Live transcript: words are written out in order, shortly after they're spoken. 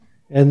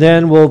And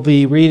then we'll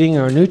be reading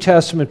our New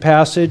Testament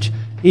passage,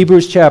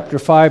 Hebrews chapter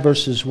 5,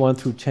 verses 1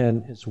 through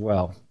 10 as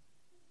well.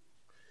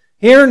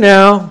 Hear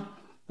now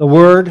the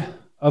word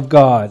of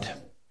God.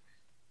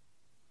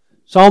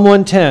 Psalm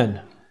 110,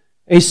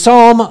 a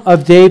psalm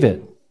of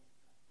David.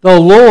 The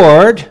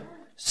Lord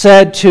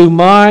said to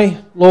my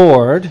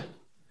Lord,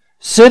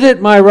 sit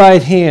at my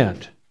right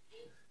hand,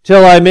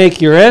 till I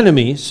make your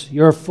enemies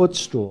your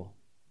footstool.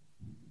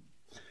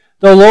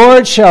 The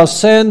Lord shall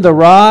send the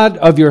rod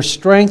of your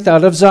strength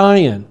out of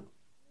Zion.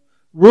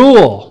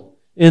 Rule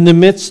in the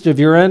midst of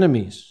your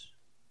enemies.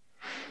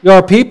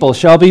 Your people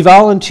shall be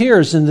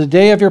volunteers in the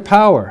day of your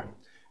power,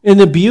 in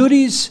the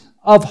beauties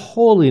of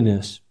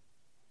holiness.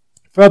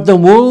 From the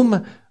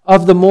womb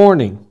of the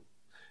morning,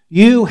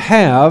 you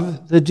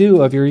have the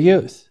dew of your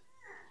youth.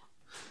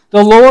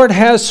 The Lord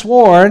has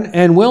sworn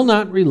and will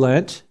not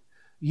relent.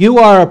 You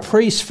are a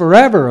priest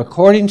forever,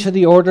 according to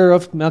the order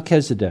of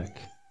Melchizedek.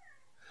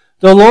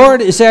 The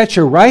Lord is at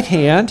your right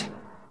hand.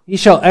 He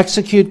shall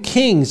execute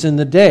kings in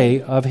the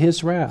day of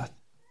his wrath.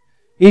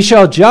 He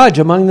shall judge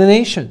among the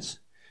nations.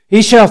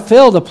 He shall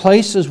fill the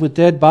places with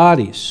dead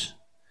bodies.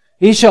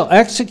 He shall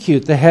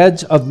execute the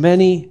heads of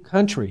many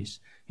countries.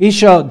 He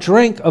shall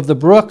drink of the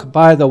brook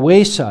by the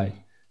wayside.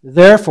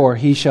 Therefore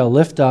he shall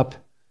lift up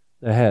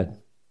the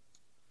head.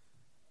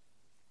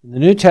 In the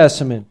New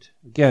Testament,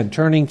 again,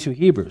 turning to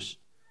Hebrews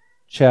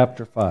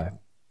chapter 5.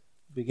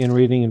 Begin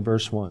reading in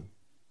verse 1.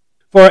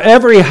 For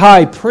every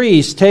high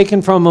priest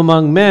taken from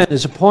among men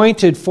is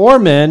appointed for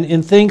men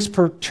in things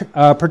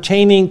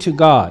pertaining to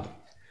God,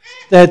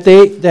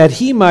 that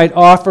he might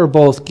offer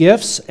both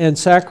gifts and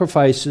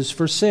sacrifices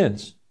for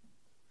sins.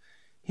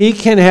 He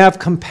can have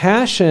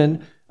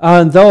compassion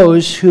on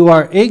those who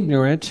are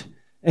ignorant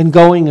and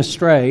going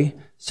astray,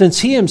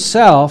 since he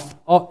himself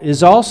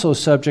is also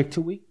subject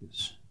to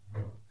weakness.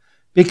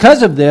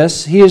 Because of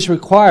this, he is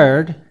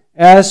required,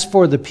 as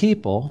for the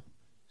people,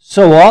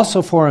 so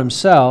also for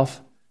himself,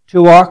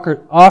 to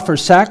offer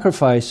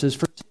sacrifices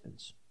for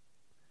sins.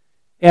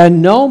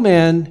 And no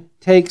man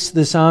takes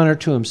this honor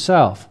to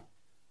himself,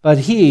 but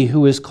he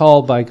who is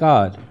called by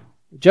God,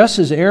 just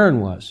as Aaron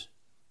was.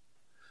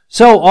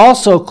 So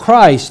also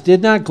Christ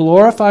did not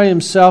glorify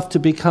himself to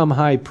become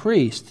high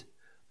priest,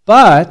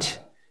 but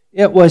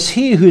it was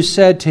he who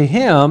said to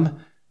him,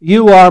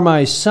 you are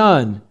my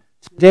son.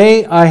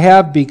 Today I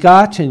have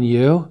begotten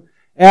you.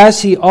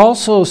 As he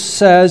also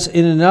says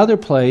in another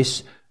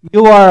place,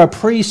 you are a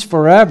priest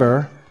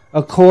forever,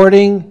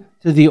 according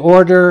to the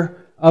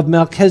order of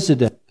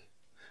Melchizedek,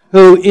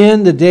 who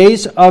in the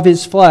days of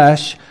his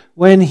flesh,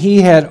 when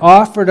he had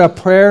offered up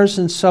prayers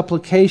and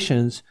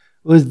supplications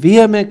with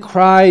vehement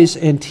cries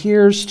and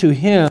tears to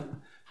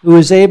him who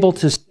is able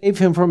to save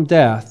him from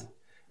death,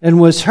 and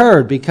was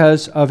heard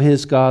because of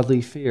his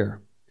godly fear.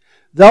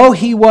 Though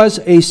he was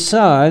a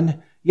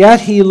son,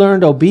 yet he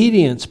learned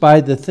obedience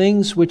by the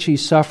things which he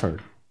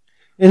suffered.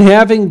 And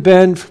having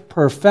been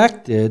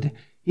perfected,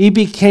 he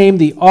became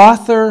the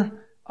author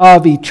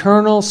of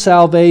eternal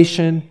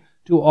salvation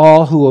to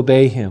all who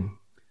obey him,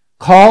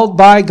 called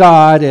by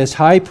God as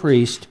high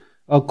priest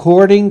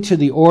according to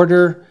the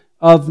order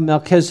of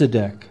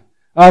Melchizedek,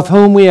 of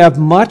whom we have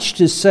much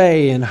to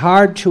say and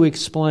hard to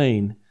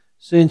explain,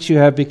 since you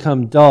have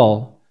become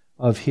dull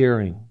of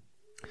hearing.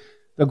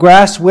 The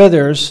grass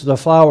withers, the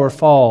flower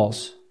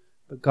falls,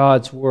 but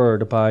God's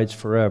word abides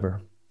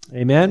forever.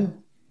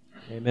 Amen?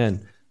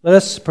 Amen. Let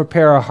us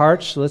prepare our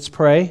hearts. Let's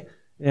pray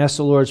and ask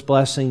the Lord's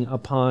blessing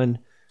upon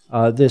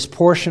this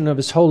portion of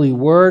his holy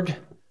word.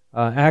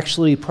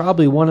 Actually,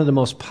 probably one of the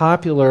most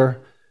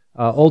popular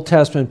Old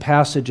Testament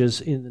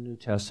passages in the New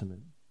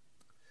Testament.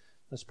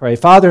 Let's pray.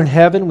 Father in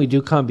heaven, we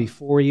do come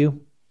before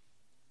you,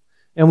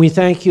 and we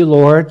thank you,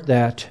 Lord,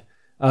 that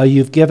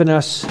you've given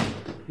us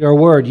your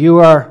word. You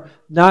are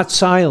not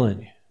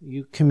silent.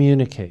 You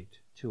communicate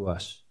to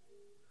us.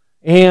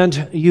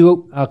 And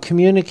you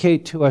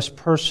communicate to us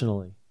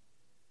personally.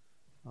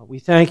 We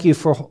thank you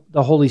for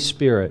the Holy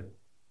Spirit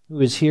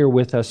who is here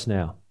with us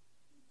now.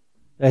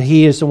 That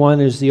he is the one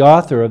who is the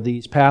author of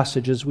these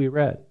passages we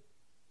read.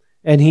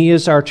 And he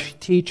is our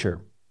teacher.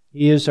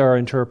 He is our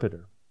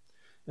interpreter.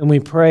 And we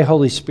pray,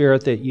 Holy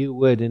Spirit, that you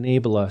would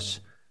enable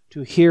us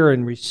to hear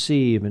and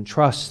receive and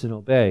trust and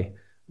obey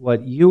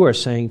what you are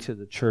saying to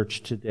the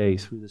church today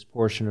through this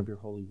portion of your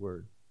holy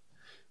word.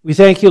 We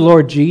thank you,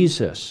 Lord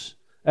Jesus,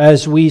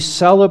 as we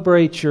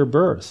celebrate your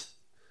birth,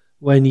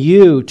 when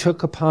you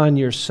took upon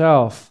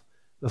yourself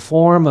the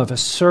form of a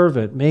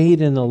servant made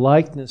in the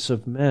likeness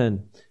of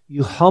men.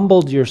 You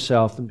humbled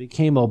yourself and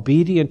became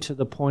obedient to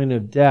the point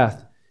of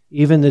death,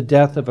 even the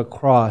death of a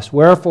cross.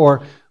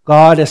 Wherefore,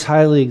 God has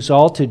highly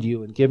exalted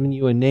you and given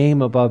you a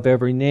name above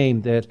every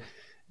name, that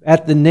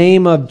at the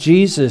name of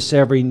Jesus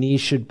every knee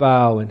should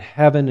bow in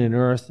heaven and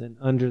earth and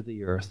under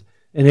the earth,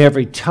 and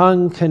every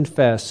tongue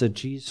confess that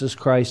Jesus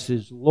Christ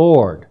is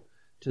Lord,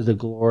 to the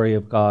glory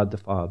of God the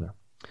Father.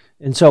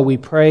 And so we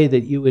pray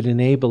that you would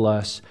enable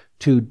us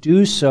to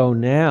do so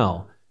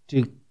now,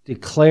 to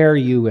declare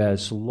you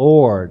as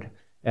Lord,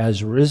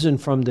 as risen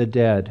from the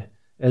dead,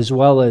 as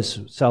well as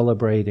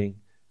celebrating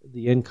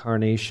the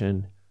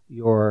incarnation,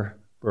 your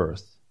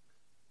birth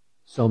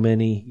so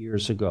many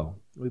years ago.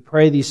 We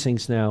pray these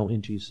things now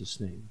in Jesus'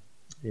 name.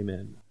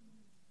 Amen.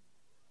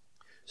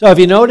 So if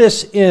you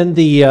notice in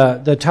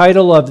the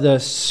title of the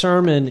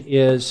sermon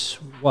is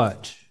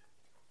what?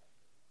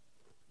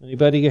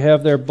 Anybody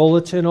have their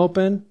bulletin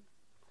open?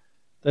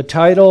 The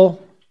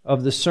title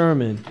of the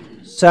sermon,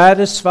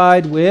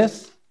 Satisfied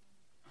with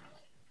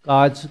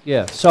God's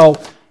Gift.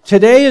 So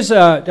today is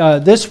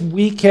this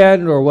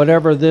weekend or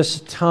whatever this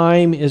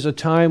time is a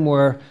time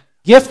where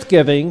gift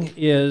giving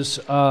is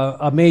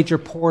a major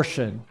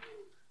portion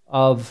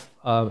of,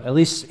 at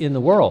least in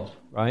the world,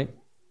 right?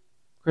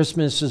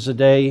 Christmas is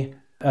a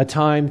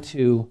time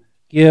to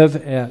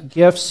give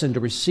gifts and to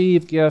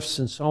receive gifts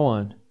and so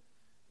on.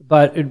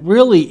 But it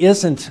really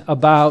isn't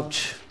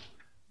about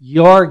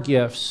your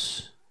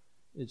gifts.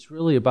 It's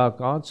really about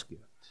God's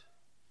gift.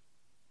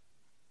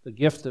 The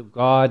gift of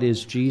God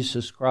is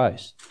Jesus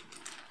Christ.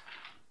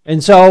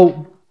 And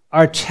so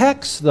our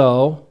text,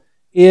 though,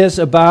 is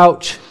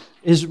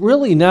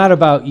really not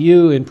about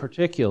you in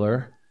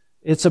particular.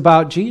 It's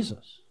about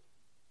Jesus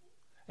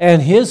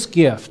and His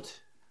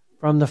gift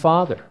from the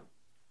Father.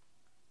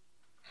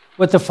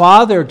 What the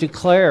Father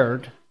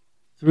declared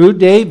through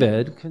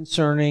David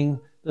concerning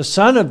the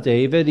Son of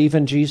David,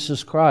 even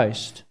Jesus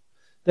Christ,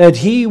 that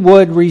He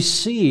would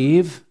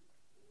receive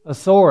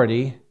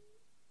authority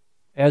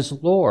as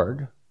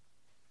Lord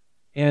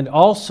and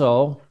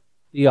also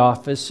the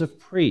office of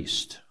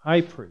priest,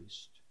 high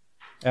priest,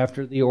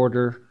 after the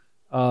order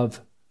of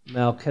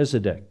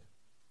Melchizedek.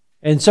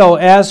 And so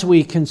as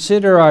we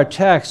consider our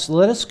text,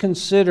 let us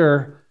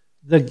consider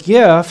the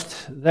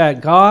gift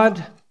that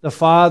God the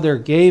Father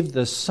gave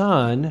the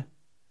Son,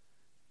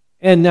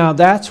 and now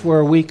that's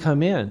where we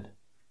come in.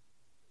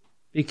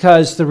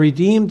 Because the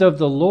redeemed of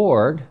the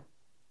Lord,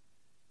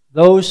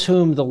 those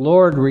whom the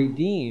Lord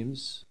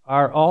redeems,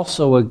 are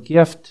also a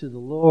gift to the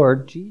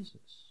Lord Jesus.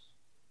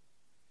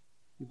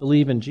 If you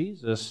believe in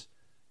Jesus,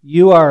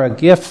 you are a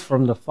gift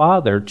from the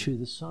Father to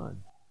the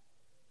Son.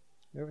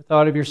 You ever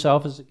thought of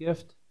yourself as a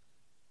gift?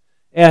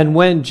 And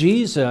when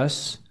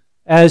Jesus,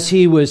 as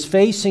He was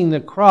facing the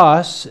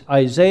cross,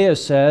 Isaiah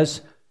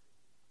says,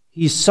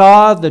 He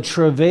saw the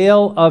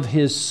travail of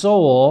His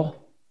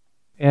soul,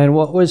 and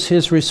what was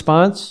His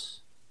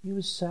response? He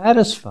was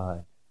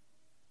satisfied.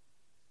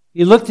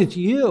 He looked at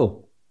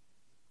you,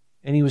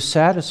 and He was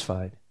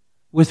satisfied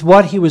with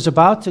what He was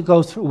about to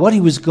go through, what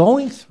He was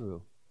going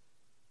through.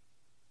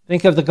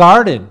 Think of the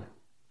garden,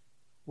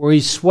 where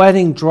He's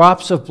sweating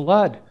drops of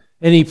blood,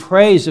 and He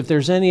prays if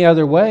there's any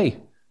other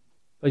way.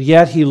 But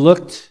yet He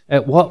looked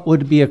at what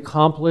would be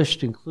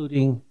accomplished,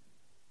 including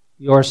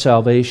your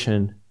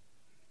salvation,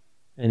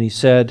 and He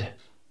said,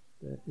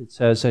 it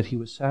says that He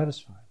was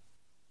satisfied.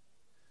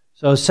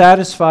 So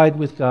satisfied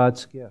with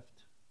God's gift.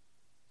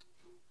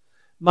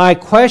 My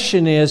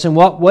question is, in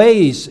what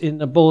ways, in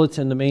the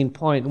bulletin, the main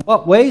point, in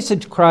what ways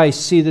did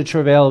Christ see the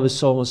travail of His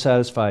soul and was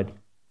satisfied?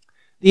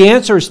 The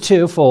answer is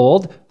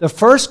twofold. The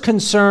first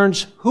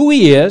concerns who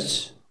He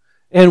is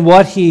and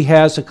what He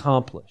has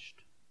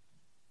accomplished.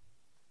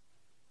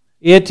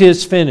 It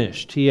is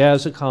finished. He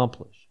has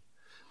accomplished.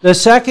 The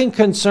second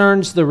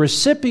concerns the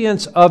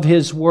recipients of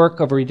His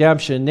work of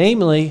redemption,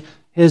 namely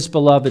His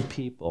beloved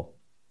people.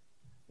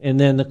 And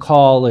then the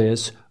call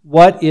is,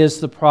 what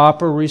is the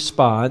proper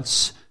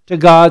response to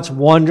God's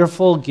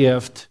wonderful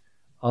gift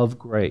of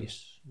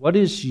grace? What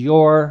is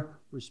your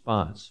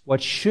response?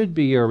 What should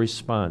be your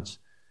response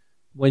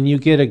when you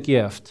get a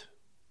gift?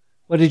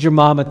 What did your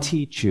mama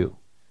teach you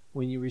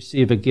when you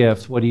receive a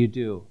gift? What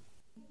do?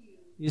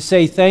 You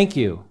say thank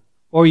you,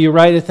 or you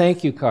write a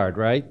thank you card,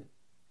 right?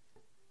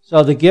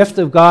 So the gift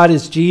of God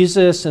is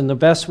Jesus, and the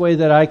best way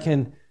that I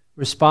can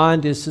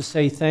respond is to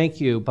say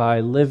thank you by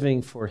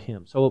living for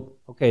Him. So,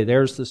 okay,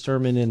 there's the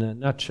sermon in a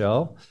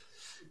nutshell.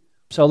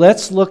 So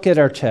let's look at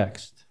our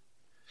text.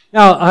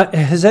 Now,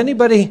 has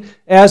anybody,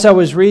 as I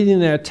was reading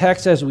that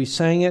text as we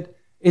sang it,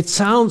 it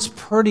sounds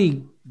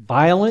pretty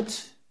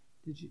violent.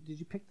 Did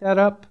you pick that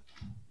up?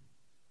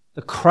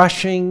 The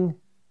crushing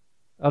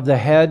of the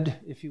head,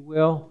 if you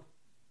will,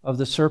 of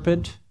the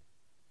serpent,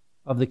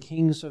 of the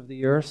kings of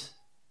the earth,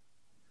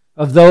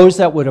 of those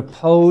that would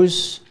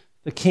oppose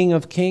the King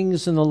of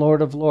Kings and the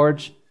Lord of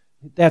Lords,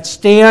 that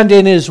stand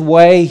in His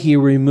way, He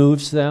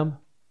removes them.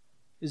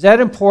 Is that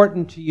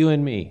important to you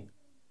and me?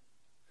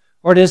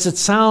 Or does it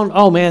sound,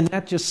 oh man,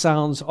 that just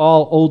sounds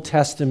all Old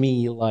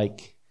Testament-y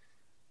like?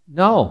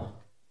 No.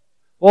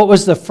 What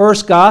was the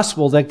first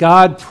gospel that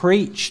God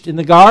preached in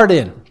the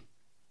garden?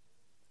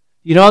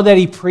 You know that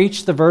He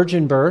preached the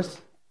virgin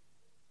birth?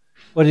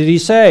 What did He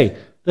say?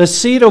 The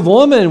seed of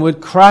woman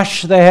would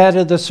crush the head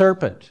of the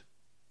serpent.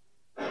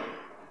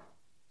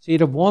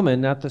 Seed of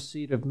woman, not the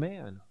seed of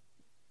man.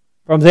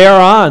 From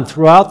there on,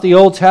 throughout the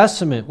Old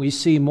Testament, we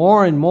see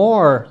more and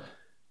more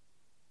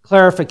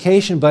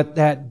clarification, but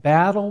that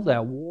battle,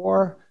 that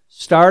war,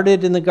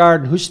 started in the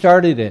garden. Who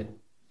started it?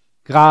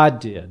 God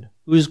did.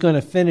 Who's going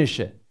to finish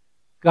it?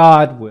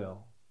 God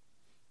will.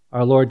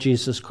 Our Lord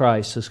Jesus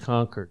Christ has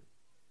conquered.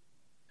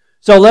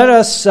 So let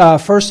us,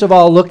 first of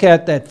all, look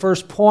at that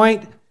first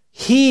point.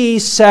 He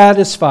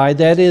satisfied,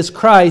 that is,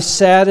 Christ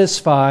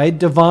satisfied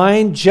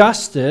divine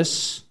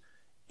justice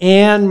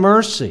and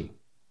mercy.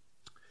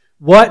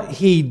 What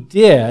he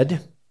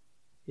did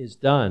is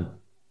done.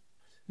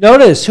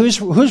 Notice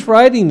who's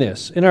writing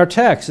this in our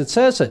text. It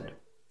says it.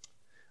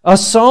 A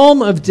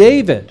psalm of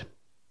David.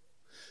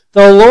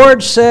 The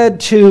Lord said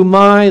to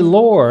my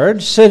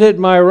Lord, sit at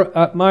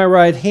my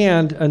right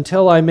hand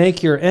until I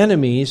make your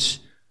enemies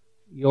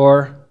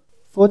your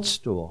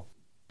footstool.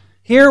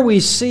 Here we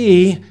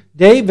see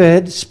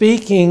David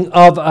speaking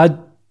of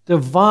a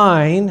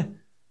divine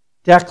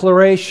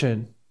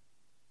declaration,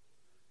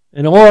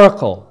 an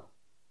oracle.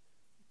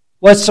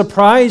 What's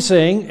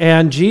surprising,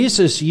 and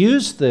Jesus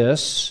used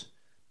this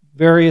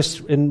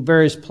in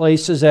various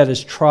places at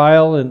his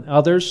trial and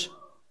others,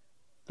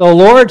 the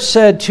Lord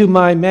said to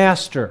my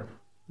master.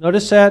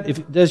 Notice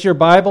that? Does your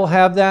Bible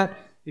have that?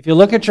 If you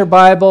look at your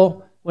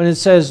Bible, when it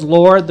says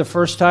Lord, the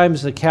first time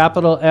is the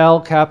capital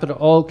L, capital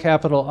O,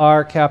 capital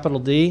R, capital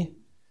D.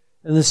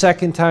 And the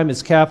second time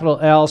it's capital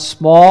L,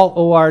 small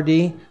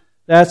O-R-D.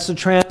 That's the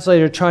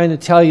translator trying to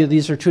tell you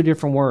these are two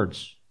different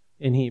words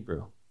in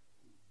Hebrew.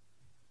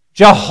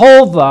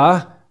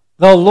 Jehovah,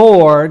 the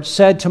Lord,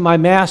 said to my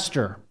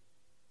master,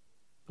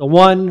 the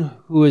one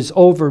who is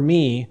over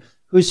me,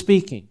 who's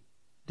speaking?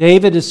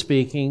 David is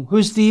speaking.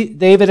 Who's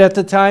David at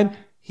the time?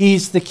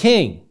 He's the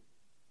king.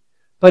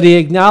 But he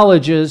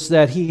acknowledges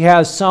that he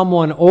has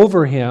someone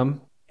over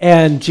him,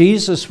 and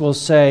Jesus will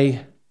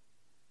say,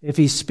 if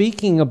he's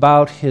speaking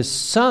about his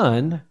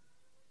son,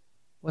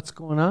 what's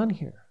going on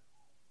here?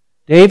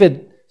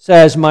 David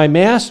says, my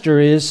master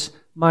is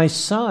my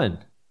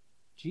son,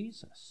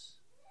 Jesus.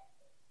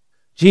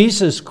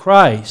 Jesus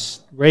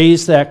Christ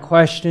raised that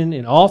question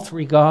in all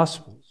three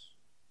Gospels.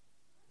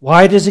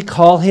 Why does he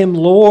call him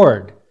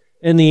Lord?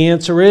 And the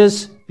answer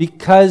is,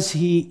 because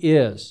he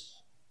is.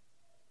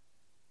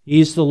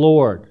 He's the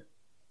Lord.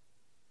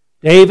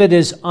 David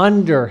is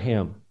under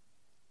him.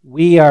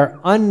 We are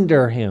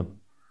under him.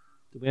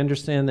 Do we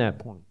understand that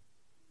point?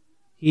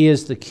 He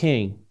is the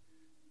King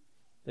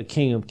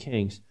of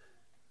Kings.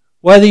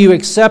 Whether you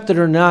accept it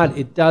or not,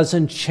 it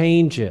doesn't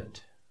change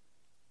it.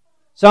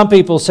 Some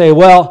people say,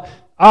 well,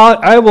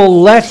 I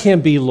will let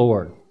him be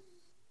Lord.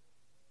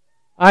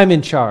 I'm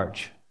in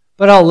charge,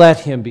 but I'll let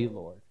him be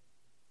Lord.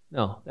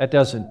 No, that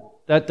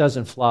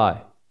doesn't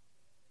fly.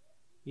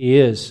 He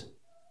is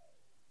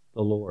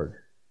the Lord.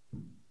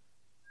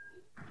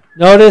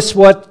 Notice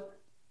what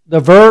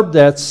the verb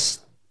that's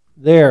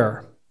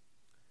there.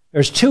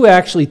 There's two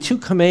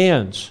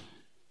commands.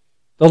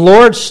 The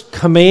Lord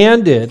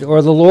commanded,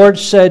 or the Lord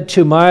said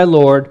to my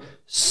Lord,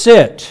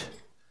 sit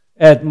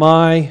at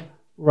my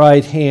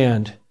right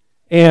hand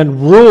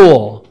and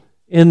rule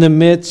in the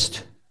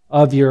midst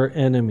of your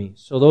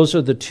enemies. So those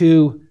are the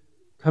two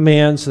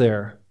commands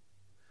there.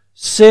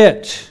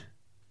 Sit.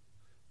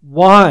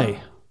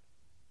 Why?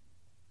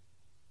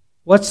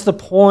 What's the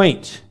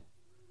point?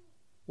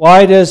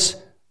 Why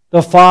does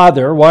the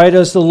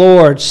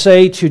Lord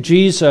say to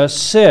Jesus,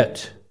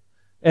 sit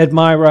at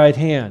my right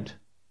hand?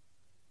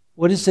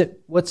 What is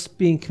it? What's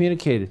being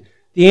communicated?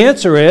 The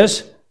answer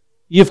is,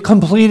 you've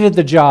completed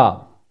the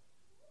job.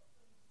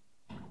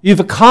 You've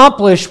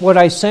accomplished what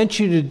I sent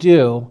you to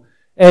do,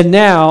 and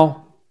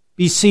now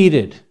be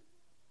seated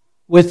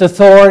with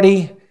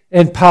authority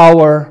and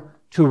power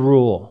to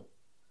rule.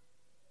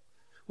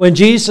 When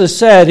Jesus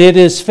said, it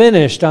is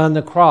finished on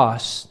the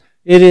cross,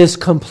 it is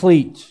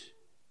complete.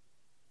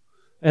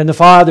 And the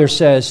Father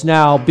says,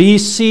 now be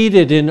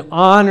seated in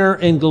honor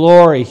and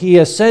glory. He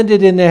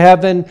ascended into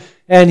heaven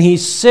and he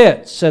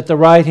sits at the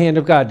right hand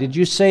of God. Did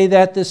you say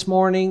that this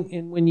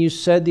morning when you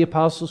said the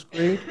Apostles'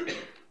 Creed?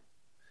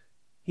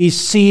 He's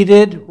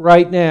seated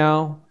right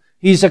now.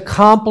 He's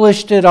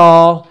accomplished it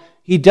all.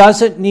 He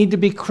doesn't need to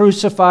be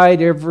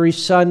crucified every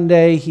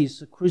Sunday.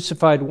 He's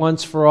crucified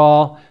once for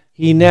all.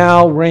 He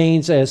now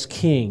reigns as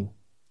king,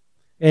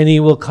 and he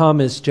will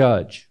come as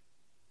judge.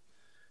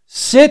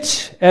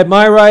 Sit at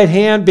my right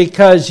hand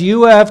because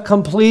you have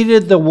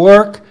completed the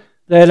work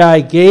that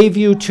I gave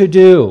you to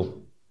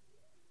do.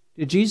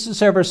 Did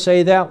Jesus ever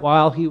say that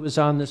while he was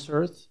on this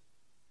earth?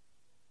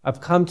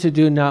 I've come to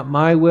do not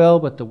my will,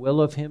 but the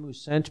will of him who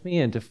sent me,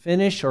 and to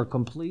finish or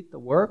complete the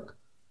work?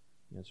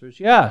 The answer is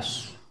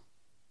yes.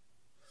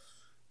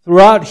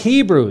 Throughout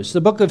Hebrews,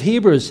 the book of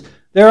Hebrews,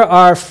 there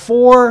are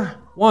four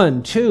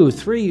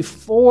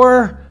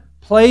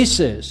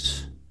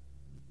places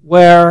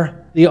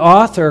where the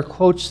author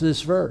quotes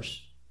this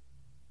verse.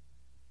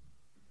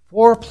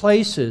 4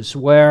 places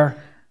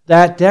where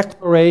that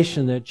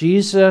declaration that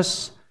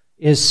Jesus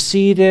is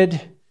seated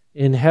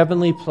in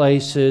heavenly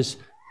places,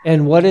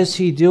 and what is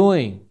he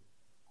doing?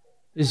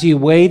 Is he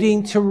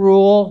waiting to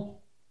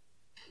rule?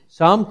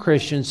 Some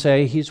Christians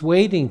say he's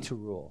waiting to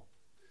rule.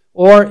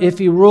 Or if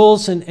he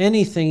rules in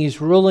anything,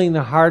 he's ruling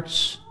the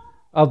hearts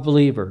of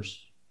believers.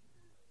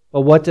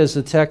 But what does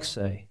the text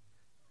say?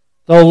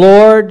 The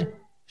Lord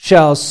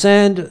shall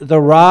send the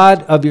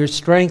rod of your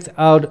strength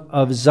out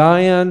of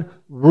Zion,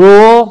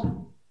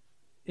 rule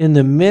in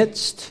the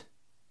midst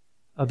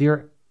of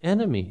your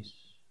enemies.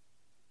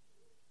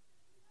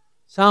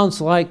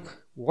 Sounds like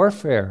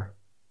warfare.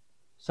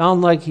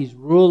 Sounds like he's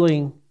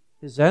ruling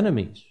his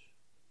enemies.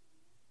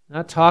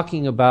 Not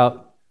talking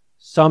about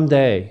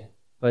someday,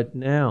 but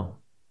now.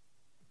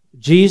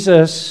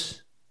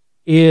 Jesus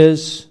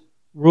is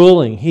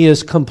ruling. He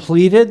has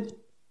completed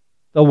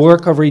the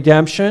work of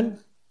redemption,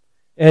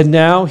 and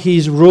now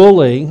he's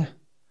ruling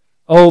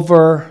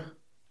over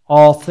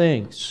all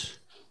things.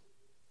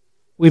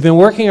 We've been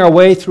working our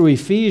way through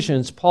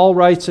Ephesians. Paul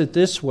writes it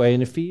this way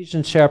in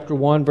Ephesians chapter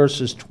 1,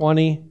 verses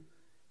 20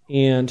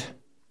 and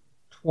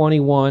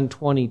 21,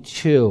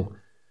 22.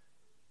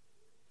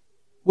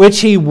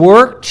 Which he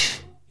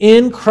worked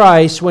in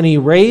Christ when he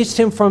raised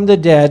him from the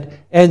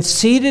dead and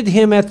seated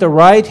him at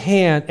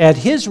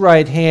his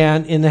right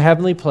hand in the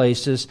heavenly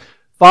places,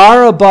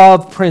 far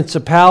above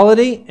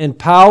principality and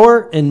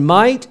power and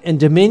might and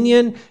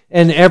dominion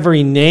and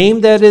every name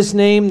that is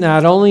named,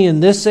 not only in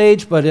this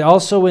age, but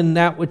also in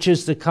that which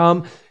is to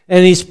come.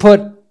 And he's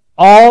put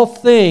all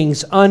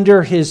things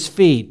under his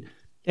feet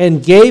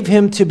and gave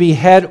him to be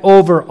head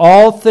over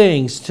all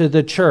things to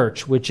the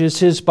church, which is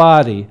his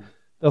body,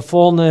 the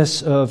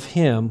fullness of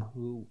him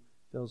who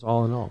fills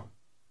all in all.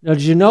 Now,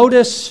 did you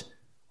notice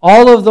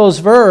all of those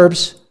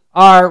verbs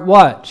are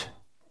what?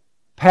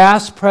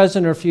 Past,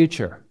 present, or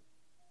future?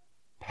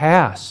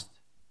 Past.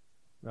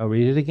 I'll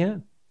read it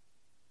again.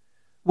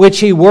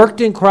 Which he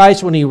worked in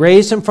Christ when he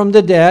raised him from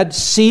the dead,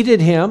 seated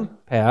him,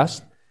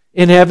 past,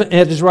 in heaven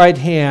at his right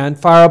hand,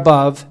 far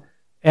above.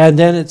 And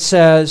then it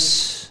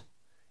says,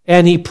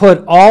 and he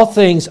put all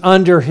things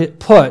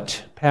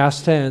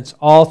past tense,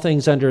 all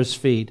things under his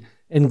feet,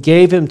 and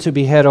gave him to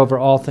be head over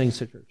all things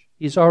to the church.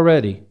 He's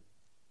already.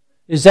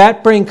 Does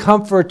that bring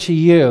comfort to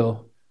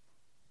you,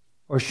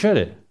 or should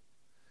it?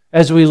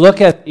 As we look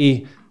at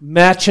the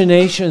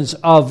machinations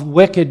of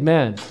wicked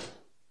men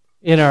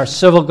in our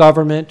civil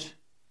government,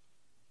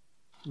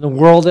 the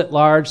world at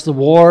large, the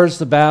wars,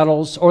 the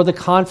battles, or the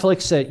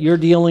conflicts that you're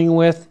dealing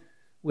with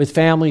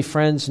family,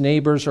 friends,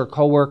 neighbors, or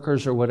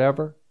coworkers, or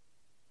whatever,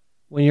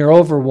 when you're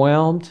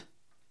overwhelmed,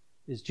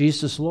 is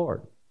Jesus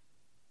Lord?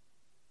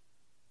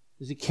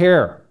 Does he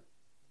care?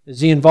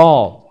 Is he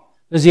involved?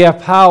 Does he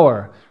have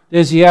power?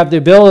 Does he have the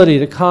ability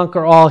to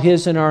conquer all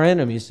his and our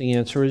enemies? The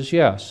answer is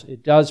yes.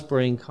 It does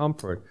bring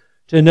comfort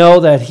to know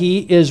that he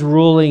is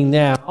ruling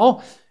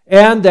now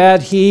and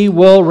that he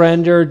will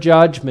render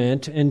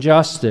judgment and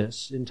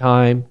justice in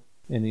time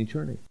and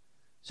eternity.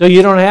 So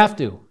you don't have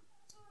to.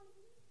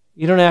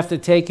 You don't have to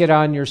take it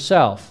on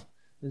yourself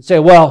and say,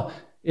 well,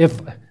 if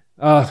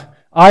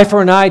eye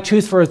for an eye,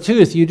 tooth for a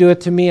tooth, you do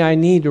it to me, I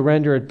need to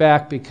render it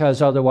back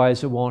because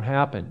otherwise it won't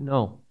happen.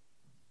 No.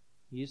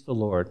 He's the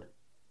Lord.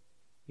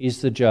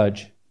 He's the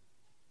judge.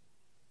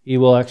 He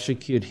will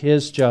execute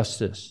his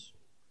justice.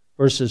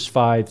 Verses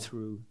 5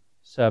 through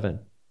 7.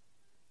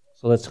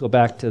 So let's go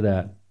back to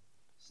that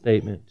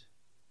statement.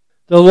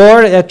 The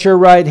Lord at your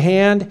right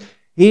hand,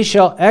 he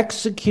shall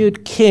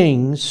execute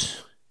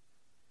kings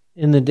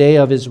in the day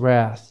of his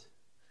wrath.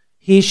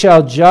 He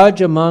shall judge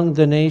among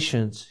the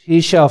nations. He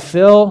shall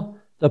fill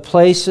the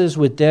places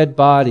with dead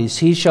bodies.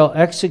 He shall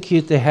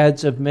execute the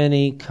heads of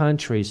many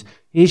countries.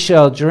 He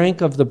shall drink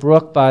of the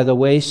brook by the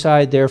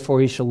wayside,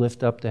 therefore he shall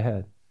lift up the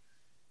head.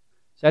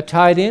 Is that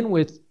tied in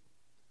with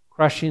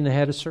crushing the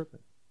head of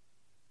serpent?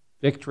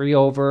 Victory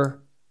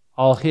over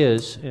all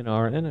his and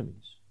our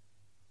enemies.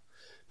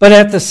 But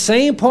at the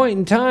same point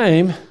in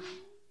time,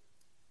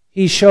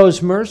 he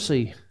shows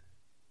mercy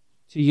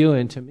to you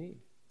and to me.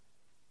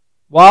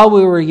 While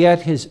we were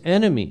yet his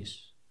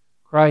enemies,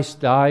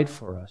 Christ died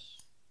for us.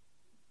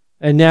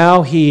 And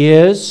now he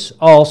is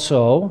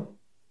also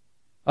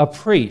a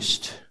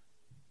priest,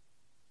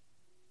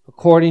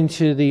 according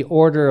to the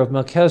order of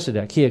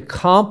Melchizedek. He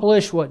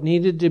accomplished what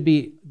needed to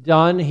be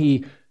done.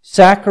 He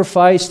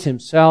sacrificed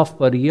himself,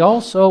 but he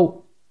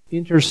also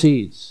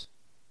intercedes,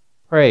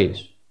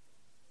 prays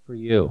for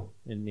you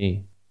and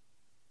me.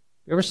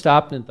 You ever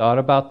stopped and thought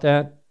about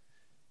that?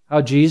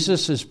 How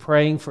Jesus is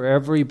praying for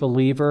every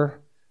believer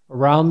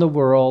around the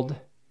world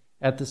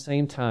at the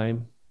same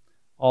time,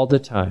 all the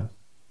time.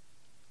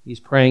 He's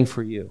praying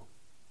for you.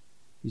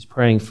 He's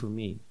praying for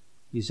me.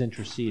 He's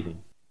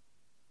interceding.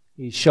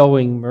 He's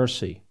showing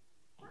mercy.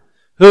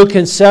 Who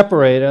can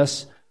separate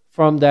us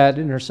from that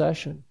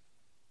intercession?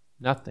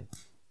 Nothing.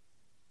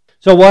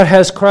 So what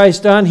has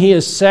Christ done? He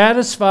has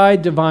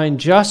satisfied divine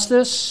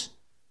justice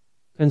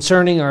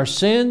concerning our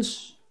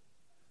sins.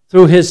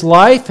 Through his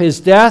life,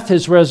 his death,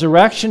 his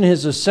resurrection,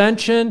 his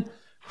ascension,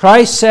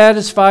 Christ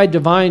satisfied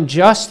divine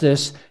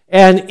justice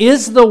and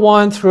is the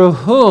one through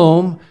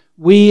whom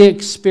we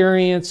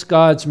experience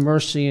God's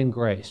mercy and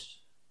grace.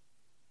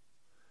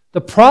 The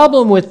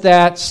problem with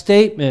that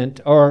statement,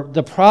 or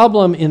the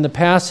problem in the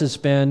past has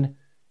been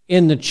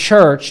in the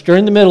church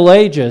during the Middle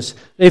Ages,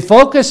 they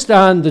focused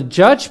on the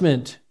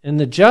judgment and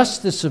the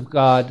justice of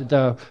God,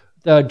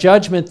 the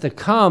judgment to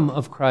come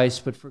of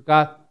Christ, but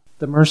forgot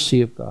the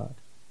mercy of God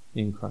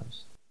in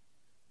Christ.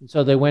 And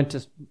so they went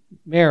to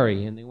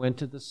Mary, and they went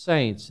to the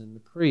saints and the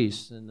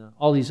priests and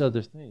all these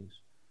other things.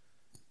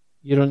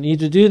 You don't need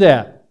to do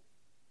that.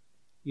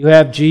 You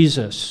have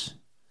Jesus.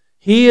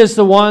 He is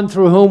the one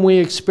through whom we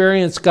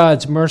experience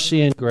God's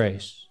mercy and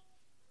grace.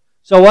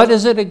 So what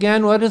is it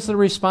again? What is the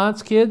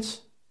response,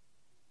 kids?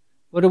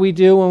 What do we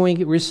do when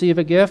we receive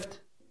a gift?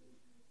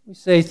 We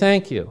say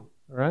thank you,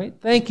 all right?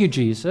 Thank you,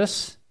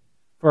 Jesus,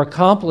 for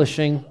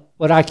accomplishing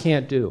what I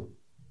can't do.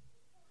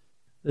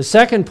 The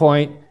second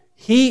point,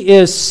 he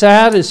is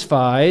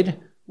satisfied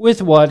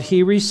with what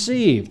he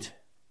received.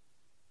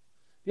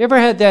 You ever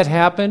had that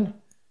happen?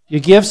 You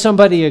give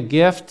somebody a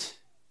gift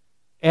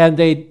and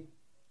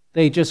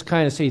they just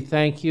kind of say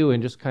thank you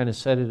and just kind of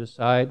set it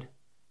aside.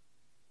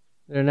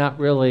 They're not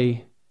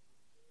really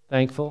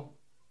thankful.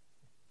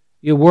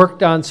 You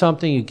worked on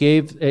something, you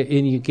gave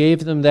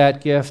them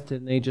that gift,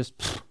 and they just,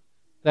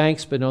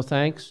 thanks, but no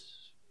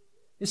thanks.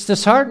 It's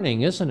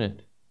disheartening, isn't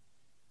it?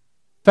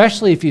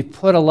 Especially if you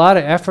put a lot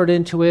of effort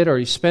into it or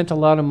you spent a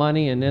lot of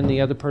money and then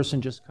the other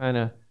person just kind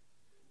of...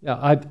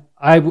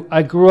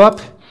 I grew up,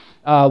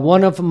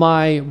 one of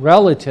my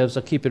relatives,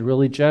 I'll keep it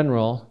really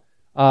general,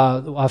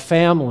 a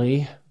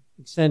family,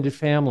 extended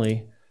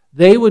family,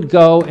 they would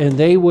go and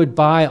they would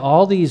buy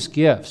all these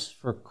gifts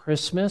for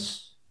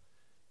Christmas,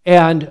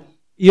 and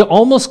you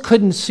almost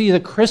couldn't see the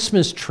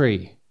Christmas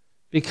tree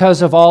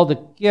because of all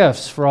the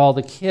gifts for all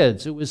the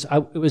kids. It was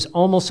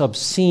almost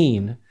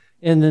obscene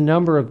in the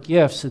number of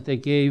gifts that they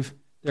gave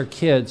their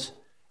kids.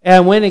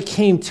 And when it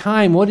came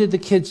time, what did the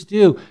kids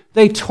do?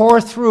 They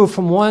tore through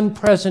from one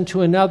present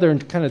to another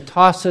and kind of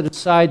tossed it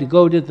aside to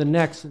go to the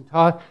next.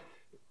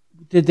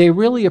 Did they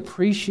really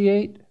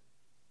appreciate?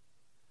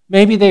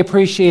 Maybe they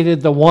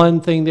appreciated the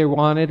one thing they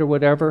wanted or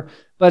whatever,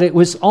 but it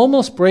was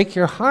almost break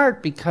your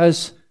heart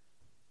because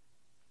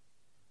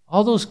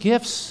all those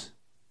gifts,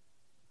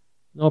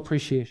 no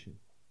appreciation.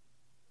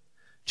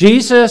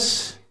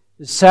 Jesus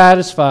is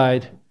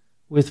satisfied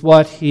with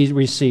what he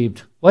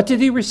received. What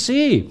did he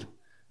receive?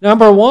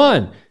 Number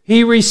one,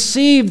 he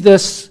received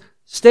this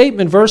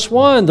statement, verse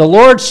 1. The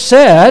Lord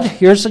said,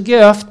 here's a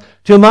gift,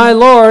 to my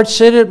Lord,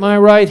 sit at my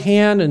right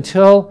hand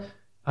until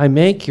I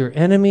make your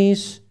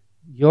enemies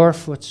your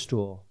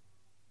footstool.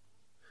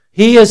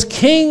 He is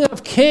King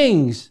of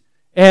kings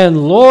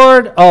and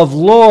Lord of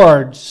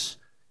lords.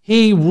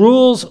 He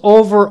rules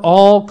over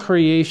all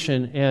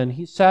creation, and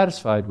he's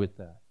satisfied with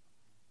that.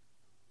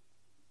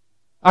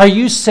 Are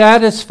you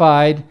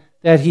satisfied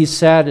that he's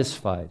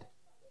satisfied?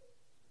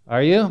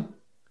 Are you?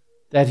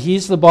 That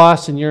he's the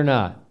boss and you're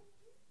not?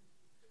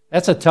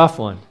 That's a tough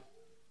one,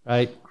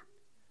 right?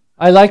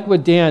 I like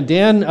what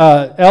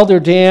Elder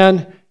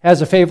Dan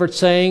has a favorite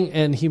saying,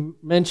 and he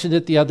mentioned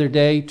it the other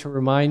day to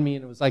remind me,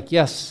 and it was like,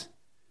 yes,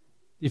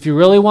 if you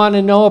really want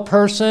to know a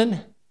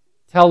person,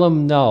 tell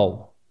them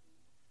no.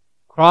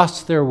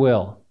 Cross their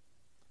will.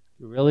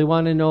 If you really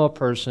want to know a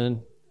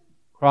person,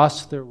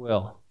 cross their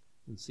will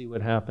and see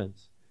what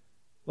happens.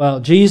 Well,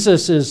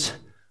 Jesus is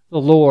the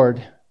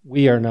Lord.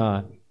 We are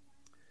not.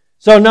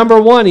 So number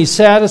one, he's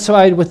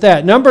satisfied with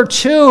that. Number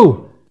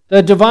two,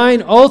 the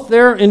divine oath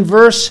there in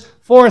verse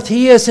 4,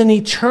 he is an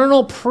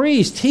eternal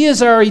priest. He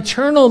is our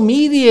eternal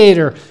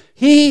mediator.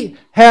 He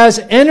has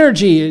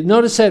energy.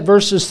 Notice that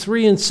verses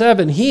 3 and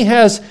 7. He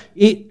has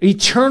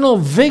eternal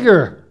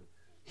vigor.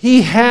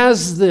 He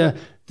has the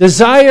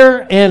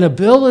desire and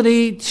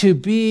ability to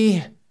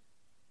be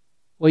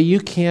what you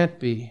can't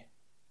be.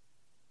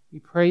 He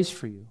prays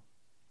for you.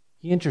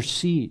 He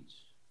intercedes.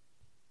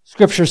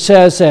 Scripture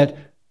says that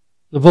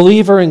the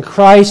believer in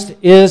Christ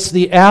is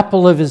the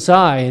apple of his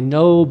eye, and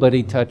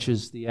nobody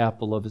touches the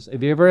apple of his eye.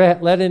 Have you ever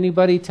let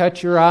anybody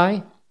touch your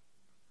eye?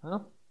 Huh?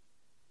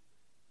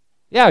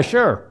 Yeah,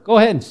 sure. Go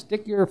ahead and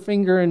stick your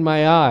finger in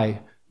my eye.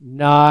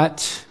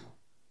 Not.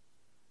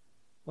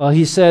 Well,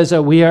 he says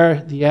that we are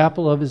the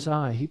apple of his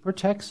eye. He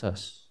protects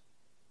us.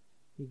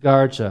 He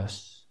guards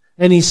us.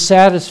 And he's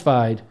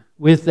satisfied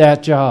with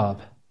that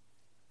job.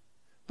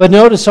 But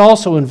notice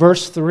also in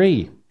verse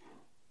 3,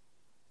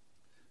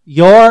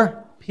 your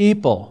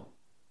people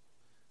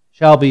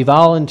shall be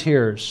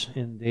volunteers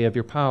in the day of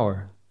your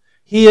power.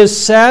 He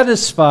is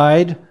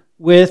satisfied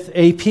with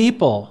a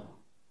people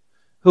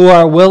who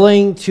are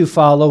willing to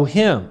follow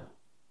him.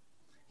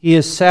 He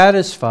is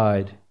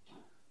satisfied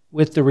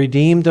with the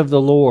redeemed of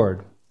the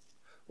Lord.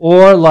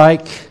 Or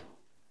like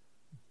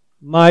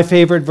my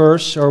favorite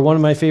verse, or one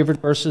of my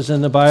favorite verses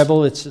in the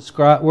Bible,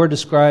 we're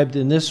described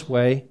in this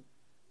way.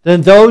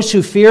 Then those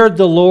who feared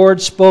the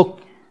Lord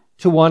spoke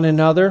to one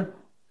another,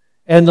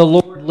 and the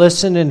Lord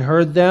listened and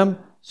heard them.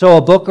 So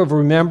a book of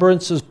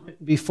remembrance is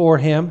written before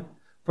him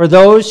for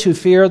those who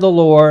fear the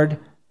Lord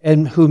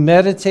and who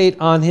meditate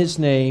on his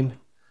name.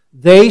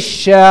 They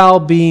shall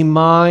be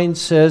mine,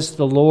 says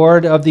the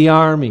Lord of the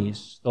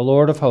armies, the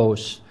Lord of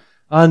hosts.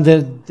 On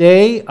the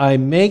day I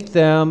make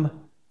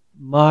them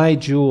my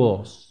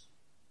jewels.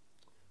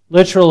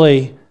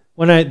 Literally,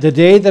 the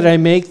day that I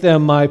make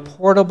them my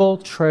portable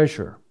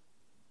treasure,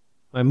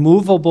 my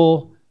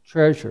movable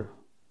treasure.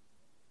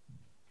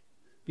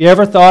 You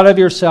ever thought of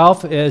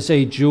yourself as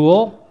a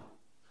jewel,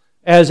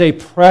 as a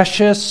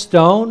precious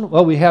stone?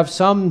 Well, we have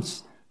some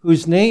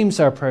whose names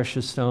are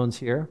precious stones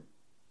here.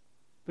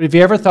 But have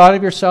you ever thought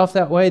of yourself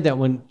that way, that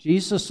when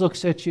Jesus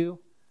looks at you,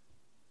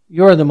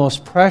 you're the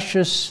most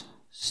precious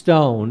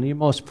stone, your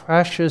most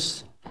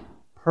precious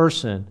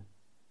person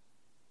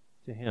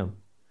to Him.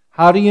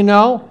 How do you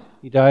know?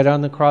 He died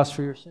on the cross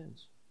for your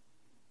sins.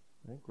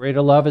 Right?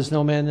 Greater love is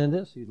no man than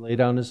this. He laid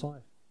down His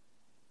life.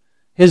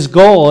 His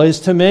goal is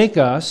to make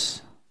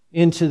us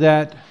into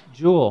that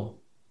jewel.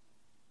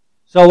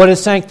 So what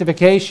is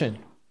sanctification?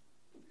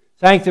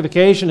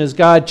 Sanctification is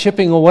God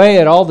chipping away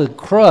at all the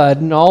crud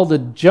and all the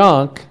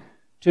junk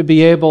to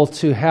be able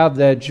to have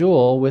that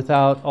jewel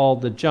without all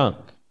the junk.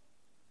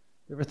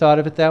 You ever thought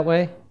of it that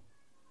way?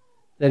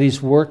 That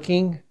He's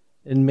working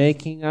and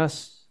making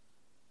us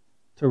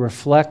to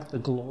reflect the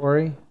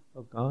glory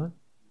of God?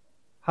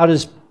 How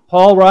does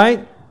Paul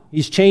write?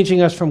 He's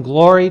changing us from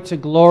glory to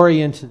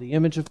glory into the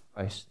image of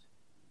Christ.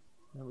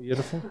 Isn't that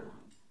beautiful?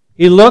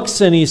 He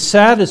looks and He's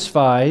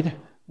satisfied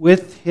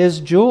with His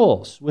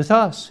jewels, with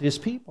us, His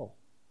people.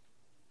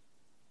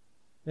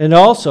 And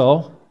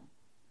also,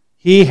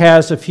 He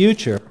has a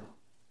future.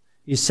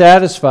 He's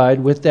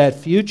satisfied with that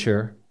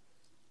future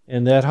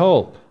and that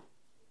hope.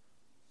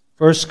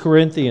 1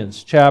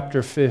 Corinthians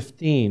chapter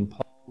 15,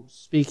 Paul,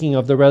 speaking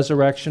of the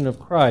resurrection of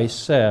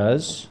Christ,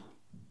 says,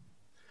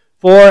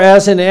 "For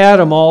as in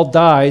Adam all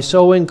die,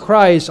 so in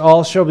Christ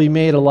all shall be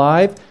made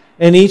alive,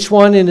 and each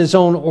one in his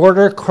own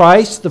order,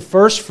 Christ the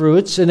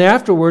firstfruits, and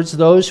afterwards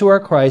those who are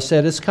Christ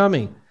at His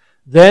coming.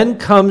 Then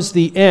comes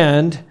the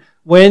end,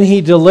 when He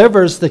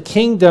delivers the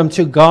kingdom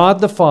to God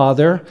the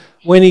Father,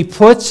 when He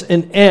puts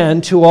an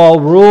end to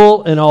all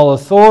rule and all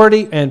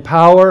authority and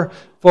power,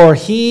 for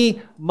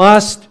He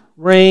must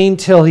reign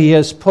till He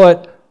has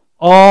put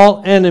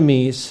all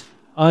enemies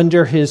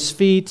under His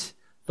feet.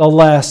 The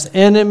last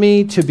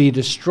enemy to be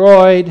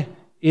destroyed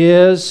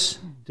is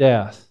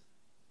death."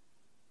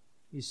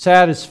 He's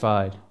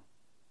satisfied.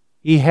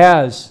 He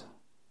has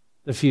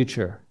the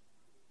future.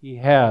 He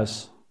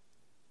has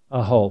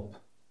a hope.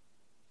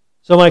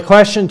 So my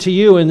question to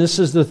you, and this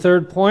is the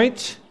third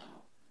point,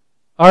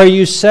 are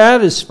you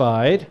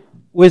satisfied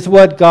with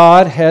what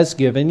God has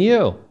given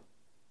you?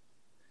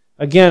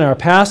 Again, our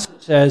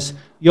passage says,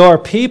 "Your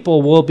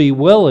people will be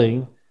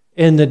willing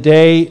in the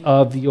day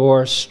of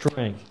your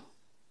strength."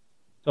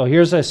 So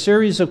here's a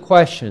series of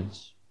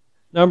questions.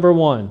 Number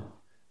one,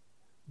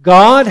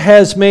 God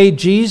has made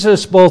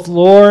Jesus both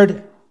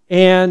Lord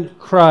and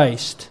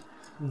Christ.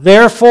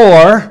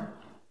 Therefore,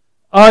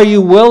 are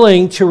you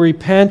willing to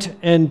repent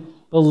and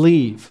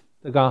believe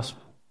the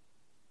gospel?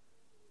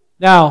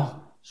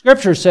 Now,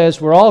 Scripture says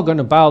we're all going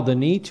to bow the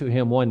knee to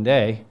Him one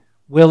day,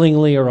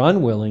 willingly or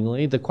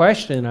unwillingly. The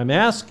question I'm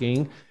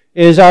asking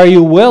is, are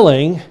you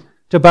willing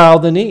to bow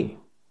the knee?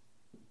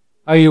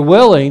 Are you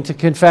willing to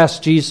confess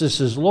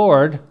Jesus as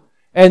Lord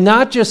and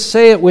not just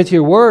say it with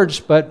your words,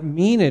 but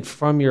mean it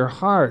from your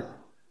heart?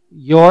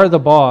 You're the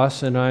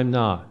boss and I'm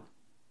not.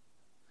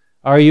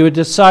 Are you a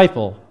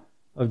disciple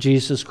of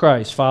Jesus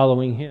Christ,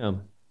 following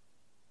Him?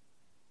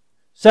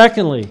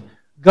 Secondly,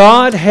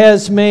 God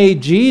has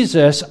made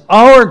Jesus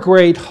our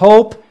great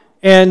hope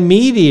and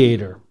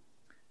mediator.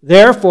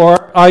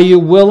 Therefore, are you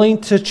willing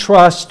to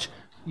trust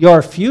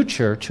your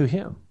future to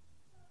Him?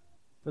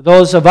 For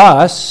those of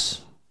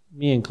us,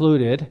 me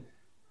included,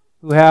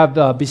 who have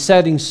the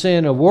besetting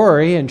sin of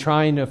worry and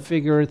trying to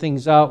figure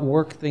things out,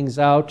 work things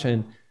out,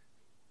 and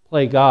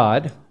play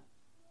God,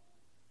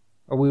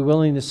 are we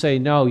willing to say,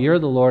 no, you're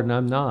the Lord and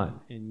I'm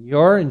not, and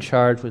you're in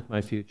charge with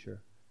my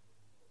future?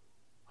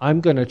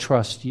 I'm going to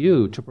trust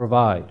you to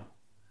provide.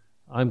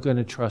 I'm going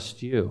to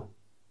trust you.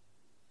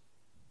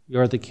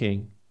 You're the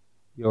King.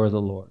 You're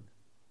the Lord.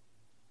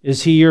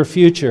 Is He your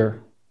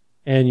future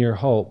and your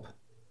hope?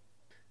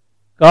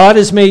 God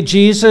has made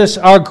Jesus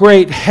our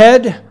great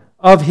head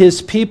of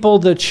His people,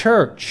 the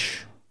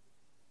church.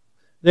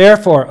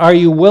 Therefore, are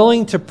you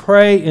willing to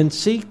pray and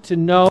seek to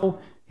know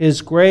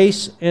His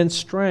grace and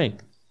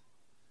strength?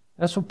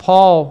 That's what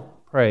Paul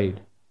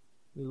prayed.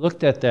 We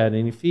looked at that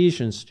in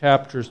Ephesians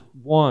chapter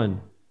 1,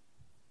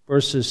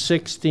 verses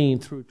 16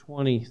 through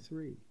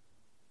 23.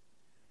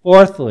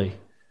 Fourthly,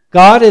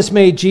 God has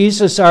made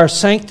Jesus our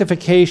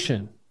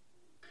sanctification.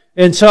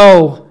 And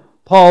so,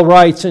 Paul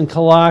writes in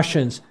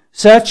Colossians,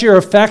 "Set your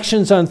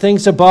affections on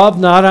things above,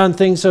 not on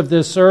things of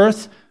this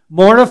earth.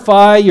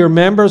 Mortify your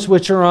members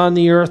which are on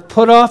the earth.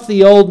 Put off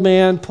the old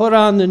man, put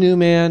on the new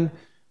man."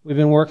 We've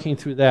been working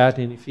through that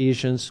in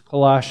Ephesians.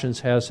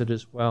 Colossians has it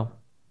as well.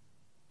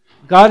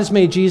 God has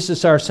made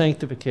Jesus our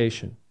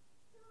sanctification.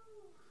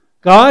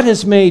 God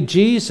has made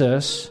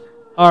Jesus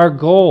our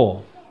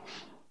goal.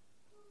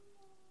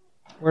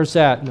 Where's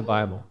that in the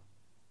Bible?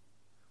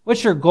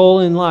 What's your goal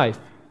in life?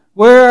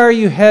 Where are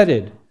you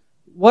headed?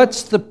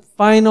 What's the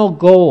final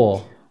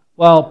goal?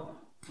 Well,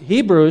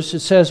 Hebrews, it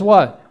says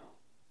what?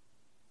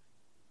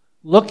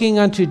 Looking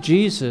unto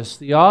Jesus,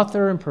 the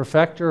author and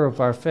perfecter of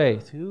our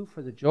faith, who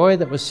for the joy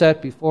that was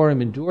set before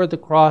Him endured the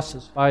cross,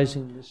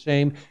 despising the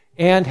shame,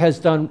 and God has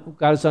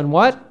done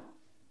what?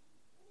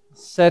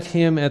 Set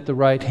Him at the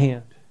right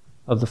hand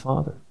of the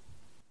Father.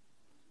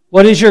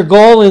 What is your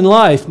goal in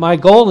life? My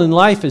goal in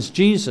life is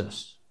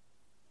Jesus.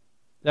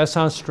 That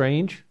sounds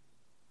strange.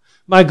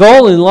 My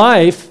goal in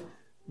life,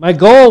 My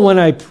goal when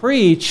I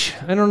preach,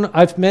 I don't know,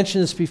 I've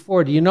mentioned this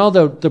before. Do you know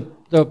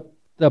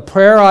the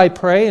prayer I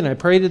pray, and I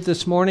prayed it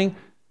this morning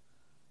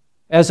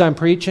as I'm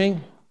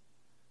preaching?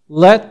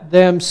 Let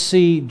them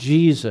see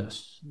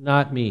Jesus,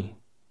 not me,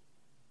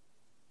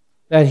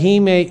 that he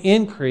may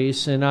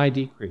increase and I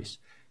decrease.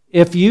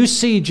 If you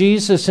see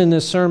Jesus in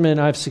this sermon,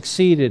 I've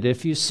succeeded.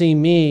 If you see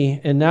me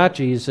and not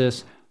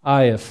Jesus,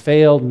 I have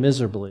failed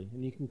miserably.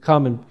 And you can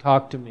come and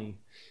talk to me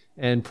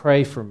and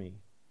pray for me.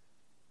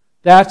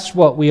 That's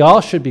what we all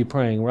should be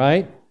praying,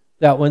 right?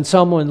 That when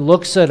someone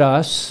looks at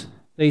us,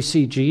 they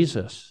see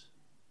Jesus.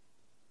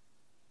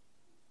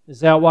 Is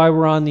that why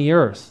we're on the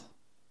earth?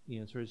 The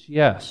answer is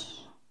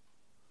yes.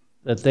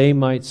 That they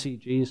might see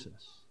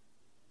Jesus.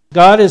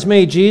 God has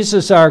made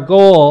Jesus our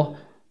goal.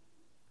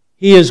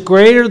 He is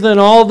greater than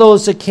all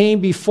those that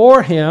came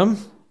before him,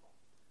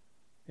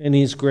 and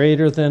he's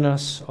greater than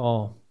us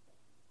all.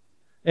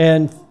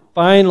 And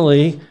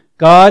finally,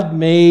 God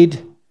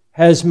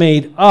has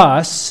made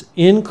us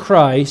in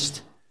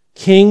Christ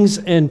kings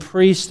and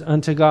priests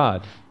unto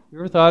God. You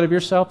ever thought of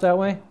yourself that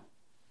way?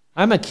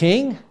 I'm a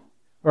king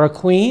or a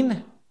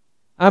queen?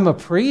 I'm a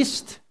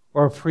priest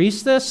or a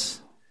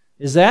priestess?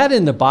 Is that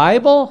in the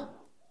Bible?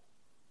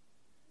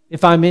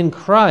 If I'm in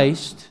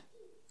Christ,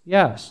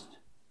 yes.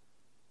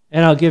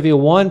 And I'll give you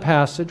one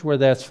passage where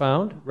that's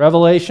found.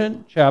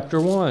 Revelation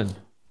chapter 1,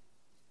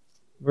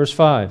 verse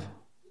 5.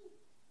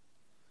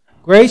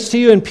 Grace to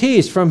you and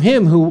peace from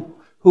him who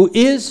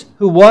is,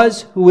 who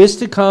was, who is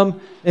to come,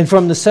 and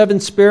from the seven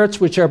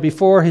spirits which are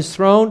before his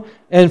throne,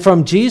 and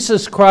from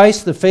Jesus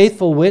Christ, the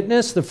faithful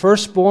witness, the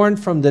firstborn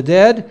from the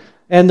dead,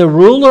 and the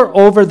ruler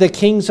over the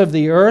kings of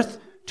the earth,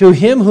 to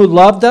him who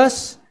loved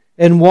us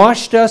and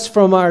washed us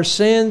from our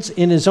sins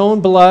in his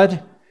own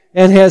blood,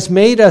 and has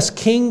made us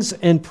kings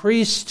and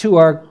priests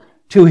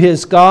to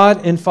his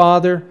God and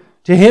Father.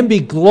 To him be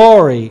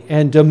glory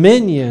and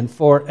dominion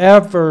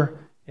forever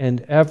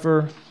and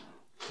ever.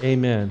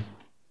 Amen.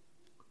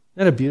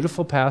 Isn't that a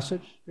beautiful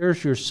passage?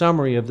 There's your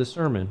summary of the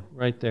sermon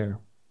right there.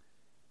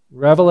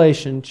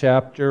 Revelation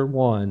chapter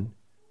 1,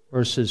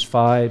 verses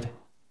 5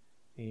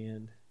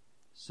 and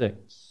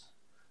 6.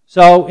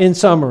 So, in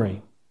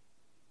summary,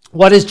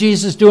 what is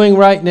Jesus doing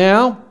right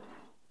now?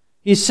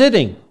 He's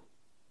sitting.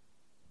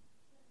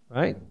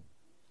 Right?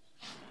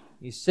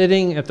 He's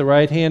sitting at the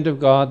right hand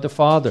of God the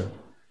Father.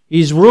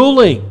 He's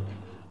ruling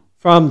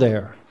from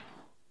there.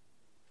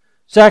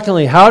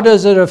 Secondly, how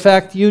does it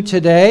affect you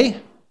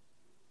today?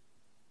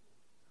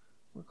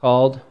 We're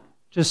called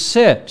to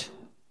sit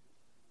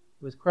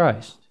with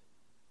Christ.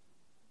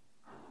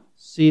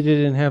 Seated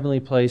in heavenly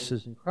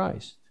places in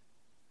Christ.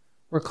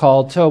 We're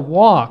called to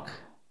walk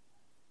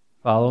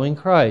following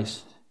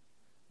Christ.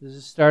 This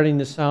is starting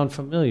to sound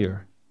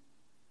familiar.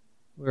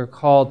 We're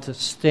called to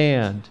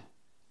stand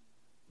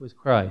with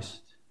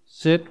Christ.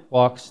 Sit,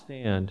 walk,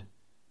 stand.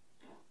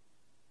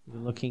 We're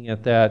looking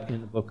at that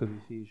in the book of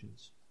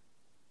Ephesians.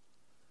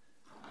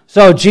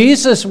 So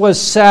Jesus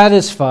was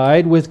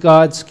satisfied with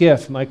God's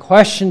gift. My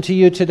question to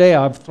you today,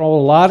 I've thrown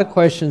a lot of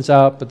questions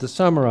out, but to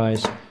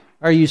summarize,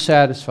 are you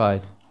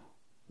satisfied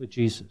with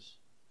Jesus?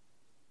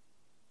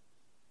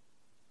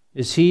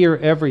 Is he your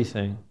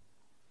everything?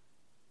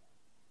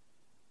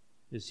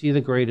 Is he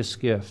the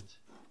greatest gift?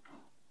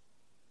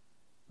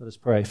 Let us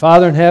pray.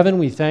 Father in heaven,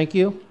 we thank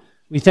you.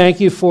 We thank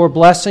you for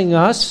blessing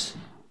us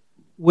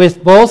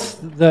with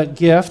both the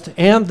gift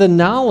and the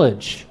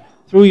knowledge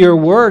through your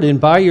word and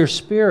by your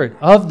Spirit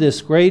of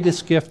this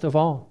greatest gift of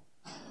all.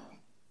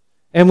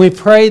 And we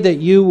pray that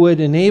you would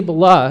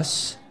enable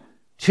us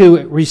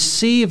to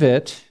receive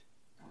it,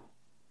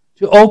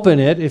 to open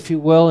it, if you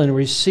will, and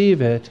receive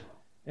it,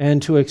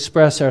 and to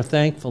express our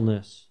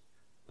thankfulness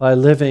by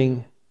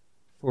living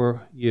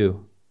for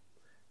you.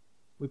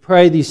 We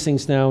pray these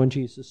things now in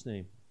Jesus'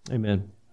 name. Amen.